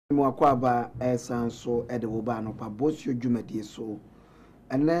Mwakwaba esanso ede woba Anopa Bosuo dwumadi so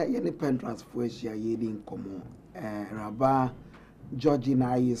ene ye ne pentras fo ahia ye di nkomo raba Georgie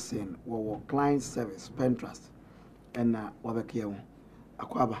na ayisen wo client service pentras ena wabeke ho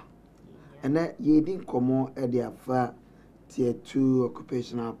akwaba ene ye di nkomo ede afa tier 2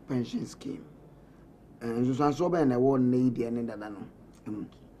 occupational pension scheme nso sanso ba na wo ne ide ne dada no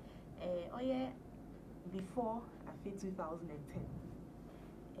oye before after 2010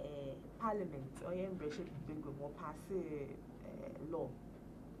 Parliament or embrace bingo more pass law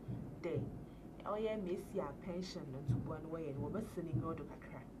there or miss your pension to one way and we're sending out of a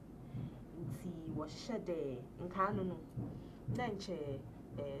crack. See was shed there in canon then 17.5%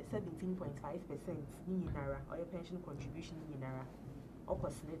 in Nara or your pension contribution in Nara or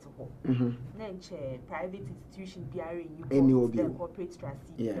cosnet then private institution BRA you corporate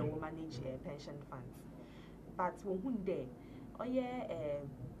trustee that will manage pension funds. But when there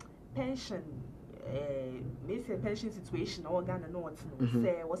pension maybe pension situation or Ghana North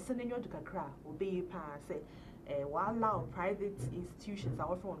say was sending you to Kakra obey pa say while allow private institutions are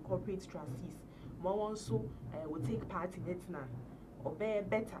often on corporate trustees more also will take part in it now obey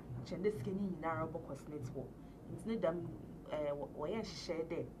better than this skinny narrow box network it's not them share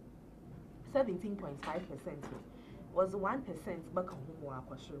there 17.5% was 1% back home work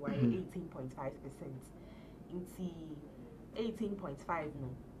was 18.5% into 18.5 no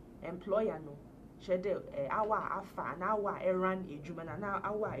employer no shede hour afa an hour run ejuma na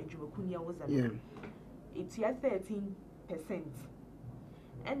hour ejuma kunia was it's 13%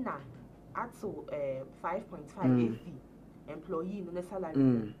 and na ato 5.5 employee no salary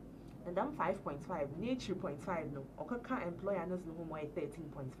and then 5.5 ne 3.5 no okaka employer no no mo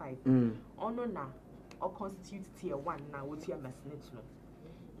 13.5 ono na or constitute tier 1 na wotia masnet no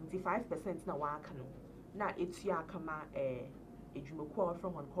into 5% na wa aka no na etua kama ejumako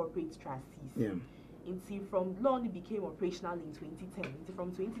from on corporate trustees into from law became operational in 2010 into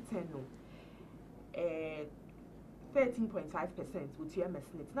from 2010 no 13.5% would you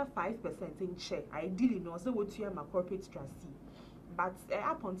masnet na 5% in share ideally no so would you ma corporate trustee but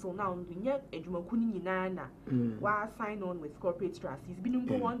up until now nya ejumako ni nyina na wa sign on with corporate trustees binum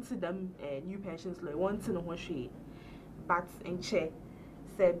go want them new pensions law want no ho hwe but in share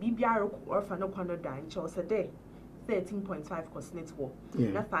say BBR or for no Canada and Chelsea day 13.5 cost network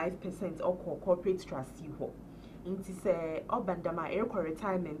na 5% or corporate trustee ho inti say obandama air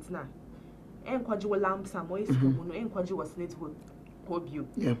retirement na enkwaji wo lamp sam o isiko no enkwaji was network hobio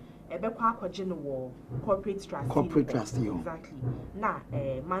ebekwa akwaji no wo corporate trustee exactly na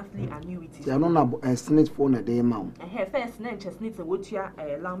monthly annuities ya no na snit for na dey amount first na snit wotua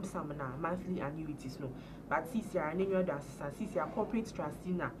lamp sam na monthly annuities no but since you are in your since you are corporate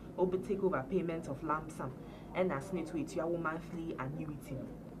trustee na obe take over payment of lamp sum and as net with your monthly annuity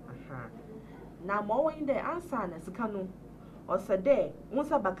now more in the answer na sika no or say there once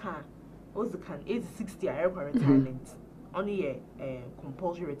abaka ozikan age 60 retirement only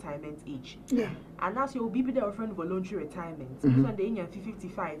compulsory retirement age and as you will be there friend voluntary retirement so the in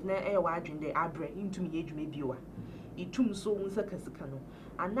 55 na e wa adwen the abre into me edwuma biwa itum so unsa kasika no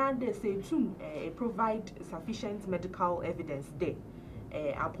and now they say to provide sufficient medical evidence there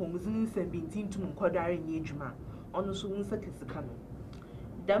upon 17 to mkodare nyejuma ono so unsa kasika no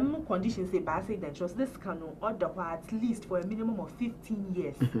them conditions say ba say then trust this can order for at least for a minimum of 15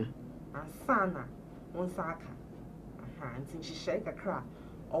 years and sana unsa aka and she shake a crack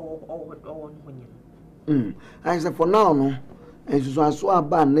or honye I say for now no and so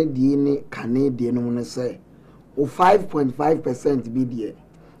aba na die ni Canadian no ne say o 5.5% be there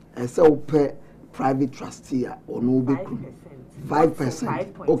and say o pay private trustee or no be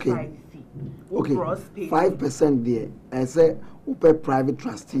 5%. Okay. 5% there and say o pay private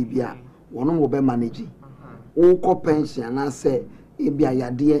trustee bia wono mo be manage o ko pension na say e bia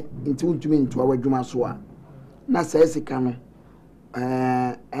yade nti untumi nto awadwuma so a na say sika no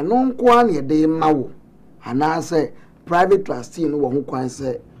eno nko an ye de mawo ana say private trustee no wo ho kwan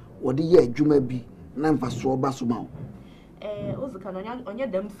say wo de ye adwuma bi na mfaso ba so ma ozika no onye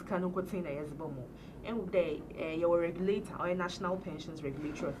dem sika no kotin na yezbo mo and your regulator or national pensions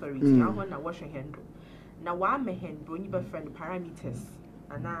regulatory authority na ho na wash handle na wa me handle ni be friend parameters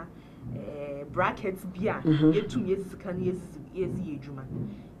ana brackets bia yetum yezika no yezi edwuma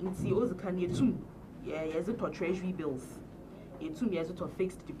nti ozika no yetum yezi to treasury bills yetum yezi to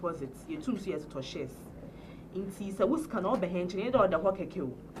fixed deposits yetum so yezi to shares nti se wusika no be handle ni do da ho keke o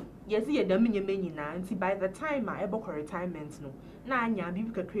yezi ye dam nyeme na nti by the time I ebo retirement no na anya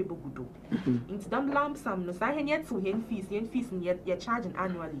bibi kakra bogudo nti dam lamp sum no sa hen yet to hen fees ye charging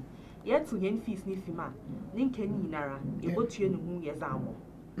annually yet to hen fees ni fima ni nkani nyinara ebotue no hu ye zamo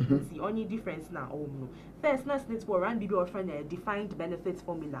The only difference now, no. First, let's for run BB or friend a defined benefits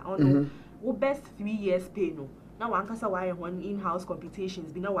formula. No, best 3 years pay no. Now one kasa why one in-house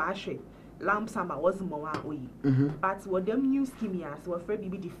computations be no washe. Lamp sum was more but what them new scheme here, so afraid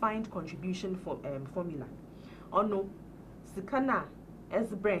BB defined contribution for formula. No, sikana as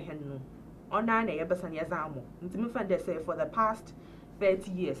brain no. On 9 years and years amo. Intimate say for the past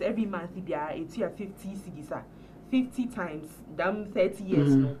 30 years, every month be a 50 cedis. 50 times damn 30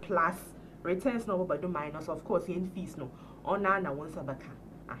 years no plus returns no but do minus of course in fees no on na once abaka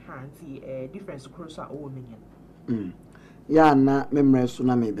difference across our own million ya na memre so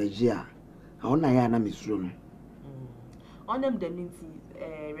na me begia na ya na misro no on them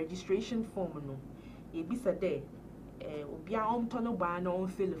registration form no e bisa there obia on tono ba na on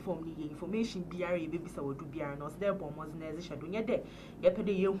fill form ni information biara e be bisa wodu biara no so there bomb was na ze shadow nya there ye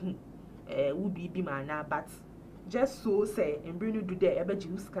pede ye hu wo bi ma na but just so say and bring you do there ebe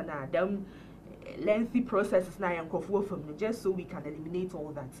juice kana them lengthy processes na yankofo from just so we can eliminate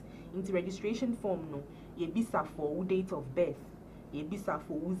all that into registration form no ye bisa for date of birth ye bisa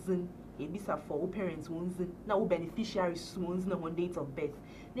for uzin ye bisa for parents uzin na wo beneficiaries ones na one date of birth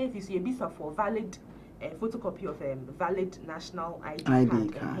na if you ye bisa for valid photocopy of valid national ID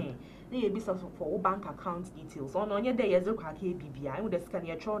card na ye bisa for bank account details on onye there ye zekwa ka bibia I would scan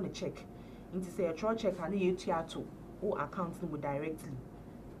your try on check into say a draw check and you to or account them directly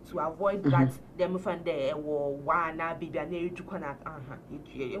to avoid that them find there or one baby and you to connect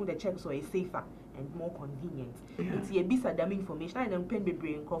the checks are safer and more convenient. It's a bit of them information and then pen be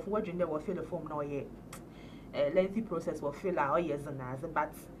brain cough what you never fill the form now yet. Lengthy process will fill out years and as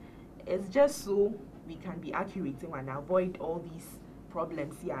but it's just so we can be accurate and avoid all these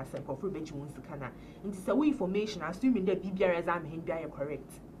problems here as a cough wants to canna. It's a information assuming that BBR exam and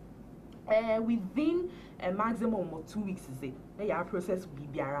correct. Within a maximum of 2 weeks is it that your process will be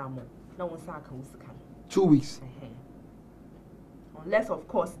biaramo. No one can 2 weeks. Unless of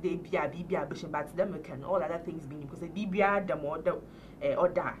course they be a BBR but them can all other things being because a BBR the model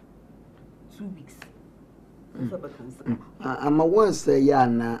order 2 weeks. I'm a one say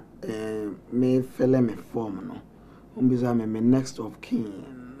yana me fell me form no. Me next of kin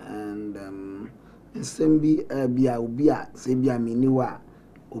and same be a say be a miniwa.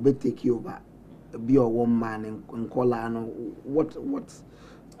 Obe take you over be a woman and call what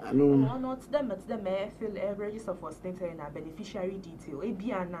I know not them at them feel register for state and a beneficiary detail a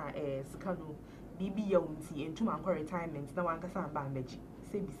biana scano BB yonti and 2 month retirement na one kasa ba meji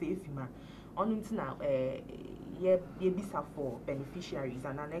say be safe ma on now ye bisa for beneficiaries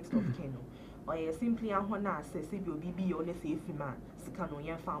and next of kin or ye simply an hona say BB on safe ma scano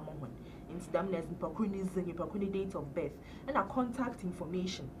yen farm on into them there's the date of birth and a contact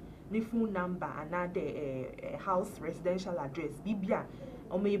information, the phone number, another house residential address, Bibia,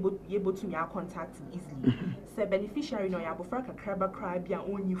 or may able to contact easily. Say beneficiary no ya bofra kakraba cry be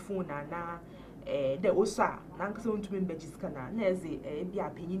on your phone and the osa, nankason to member jiskana, there's a be a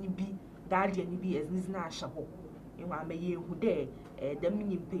penny be, guardian be as Nizna Shaho. You may you who there, the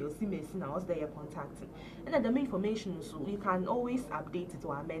meaning pay or see now as they are contacting. And at the information so you can always update it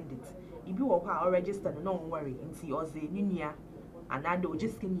or amend it. If you are registered, don't worry, until or the new and I do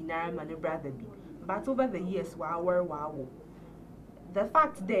just can my brother be. But over the years, wow. The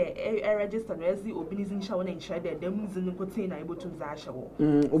fact there, I registered as the organism showing and share that them is in the container able to Zashaw.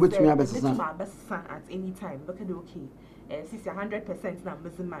 My best son at any time, but okay. 100%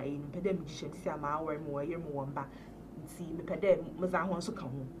 numbers in my pedem magician, see my hour more, year more, but see me pedem, Mazan wants to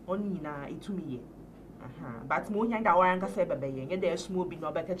come only na it to me. But more young our anchor said, baby, and there's small be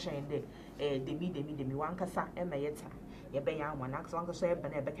no better chain de me one cassa and my yeta. Ye bay one ax uncle said,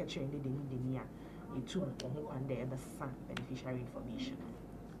 but never catching the near. You two one day ever son beneficiary information.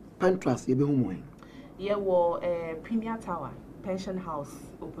 Pentras, you be home. Ye were a Premier Tower, pension house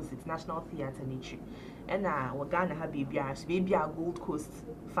opposite National Theatre Nature. And we're gonna have baby a Gold Coast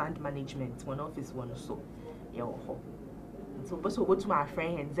Fund Management, one office one so. Yo. So Bosuo go to my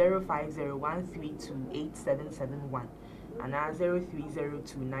friend 0501328771 and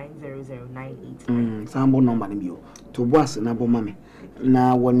 0302900989. Sample number ni to boss na bo mame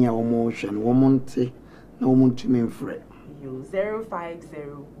na woni a wo mo hwe no wo monte na wo ntumi mfre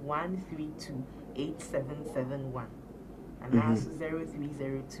 0501328771 and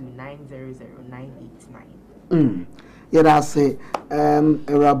 0302900989. Yada say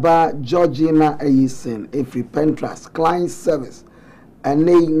Raba Georgina Ayisen every Pentras client service and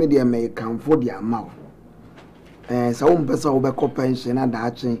nay media may come for their mouth. So one person will be pension and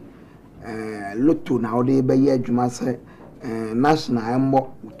actually look to now they be ye juma say national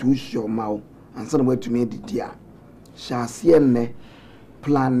ammo to show mouth and some way to me the dear. Shall see ne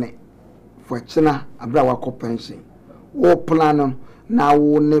plan for china abra wako pension wo plan na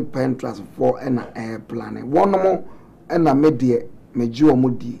wo ne pentras for na plan one mo na me de meji wo mo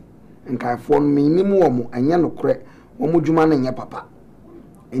die nkai for me ni mo wo anya no kre wo mo dwuma na nya papa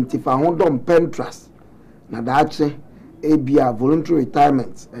enti fa ho dom pentras na daache ebia voluntary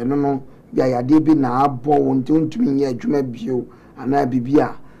retirement eno no bia yade bi na abo wonti ntumi nya adwuma bio ana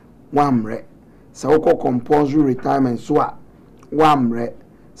bibia wamre se woko compulsory retirement so a wamre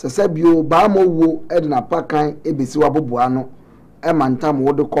se bio ba mo wo e na pakan ebesi waboboa no e mantam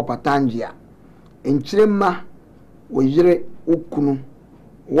wo de kopatangia enchirema wo yire okunu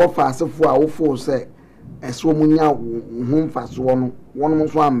wo fa asefo a wo fo se eso munya ho mfaso no wono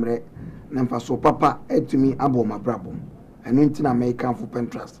so amre na mfaso papa etumi abo mabrabo eno ntina American for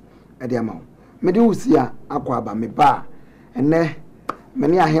Pentras e de amawo me de usia akwa aba me ba ene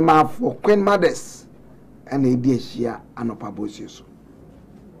many ahema for Queen Mothers and a dear shia Anopa Bosuo.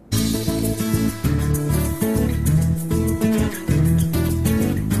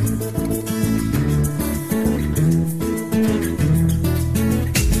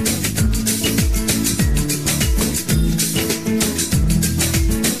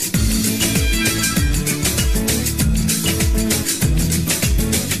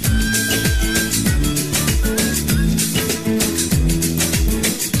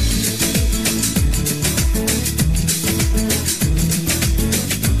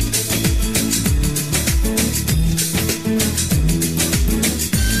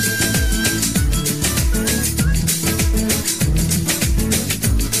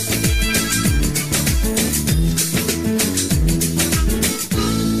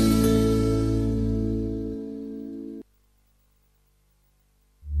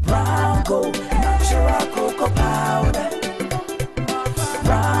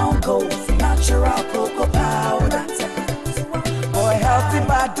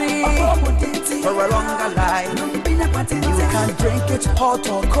 For a longer life, you can drink it hot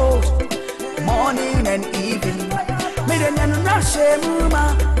or cold, morning and evening.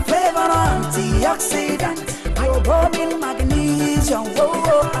 Flavor antioxidant, iodine, magnesium,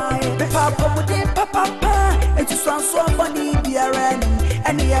 the papa would be papa, and to some funny beer and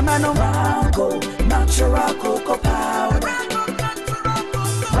the amano mango, natural cocoa powder.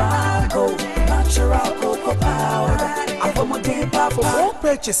 Mango, natural cocoa powder. For more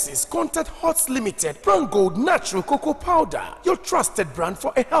purchases, contact Hots Limited, Brown Gold Natural Cocoa Powder, your trusted brand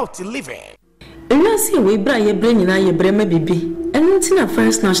for a healthy living. You see, we bring your brain in your brema baby. And until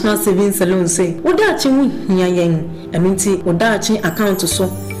First National Savings Salon say, Wadachi, Yang, and Minty, Wadachi account to so.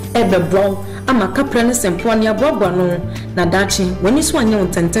 Ebe brown, I'm a capranis and poania bobbano, Nadachi, when you swan yon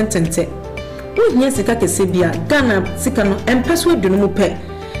tente. We hear Sika Sebia, Ghana, Sikano, and Password Dunumupe.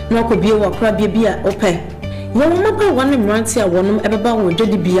 No could be a crabia or pay. Your mother one ranty a one ever with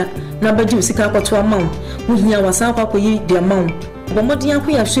Jody Bia, Nabaju Sika to amount. We hear was up ye the amount. But what young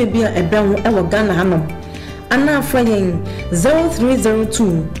we have should be a brown ever Ghana Hanum. And now flying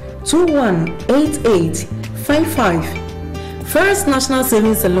 0302 218855. First National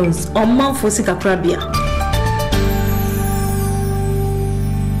Savings Salons on Mount for Sika Crabia.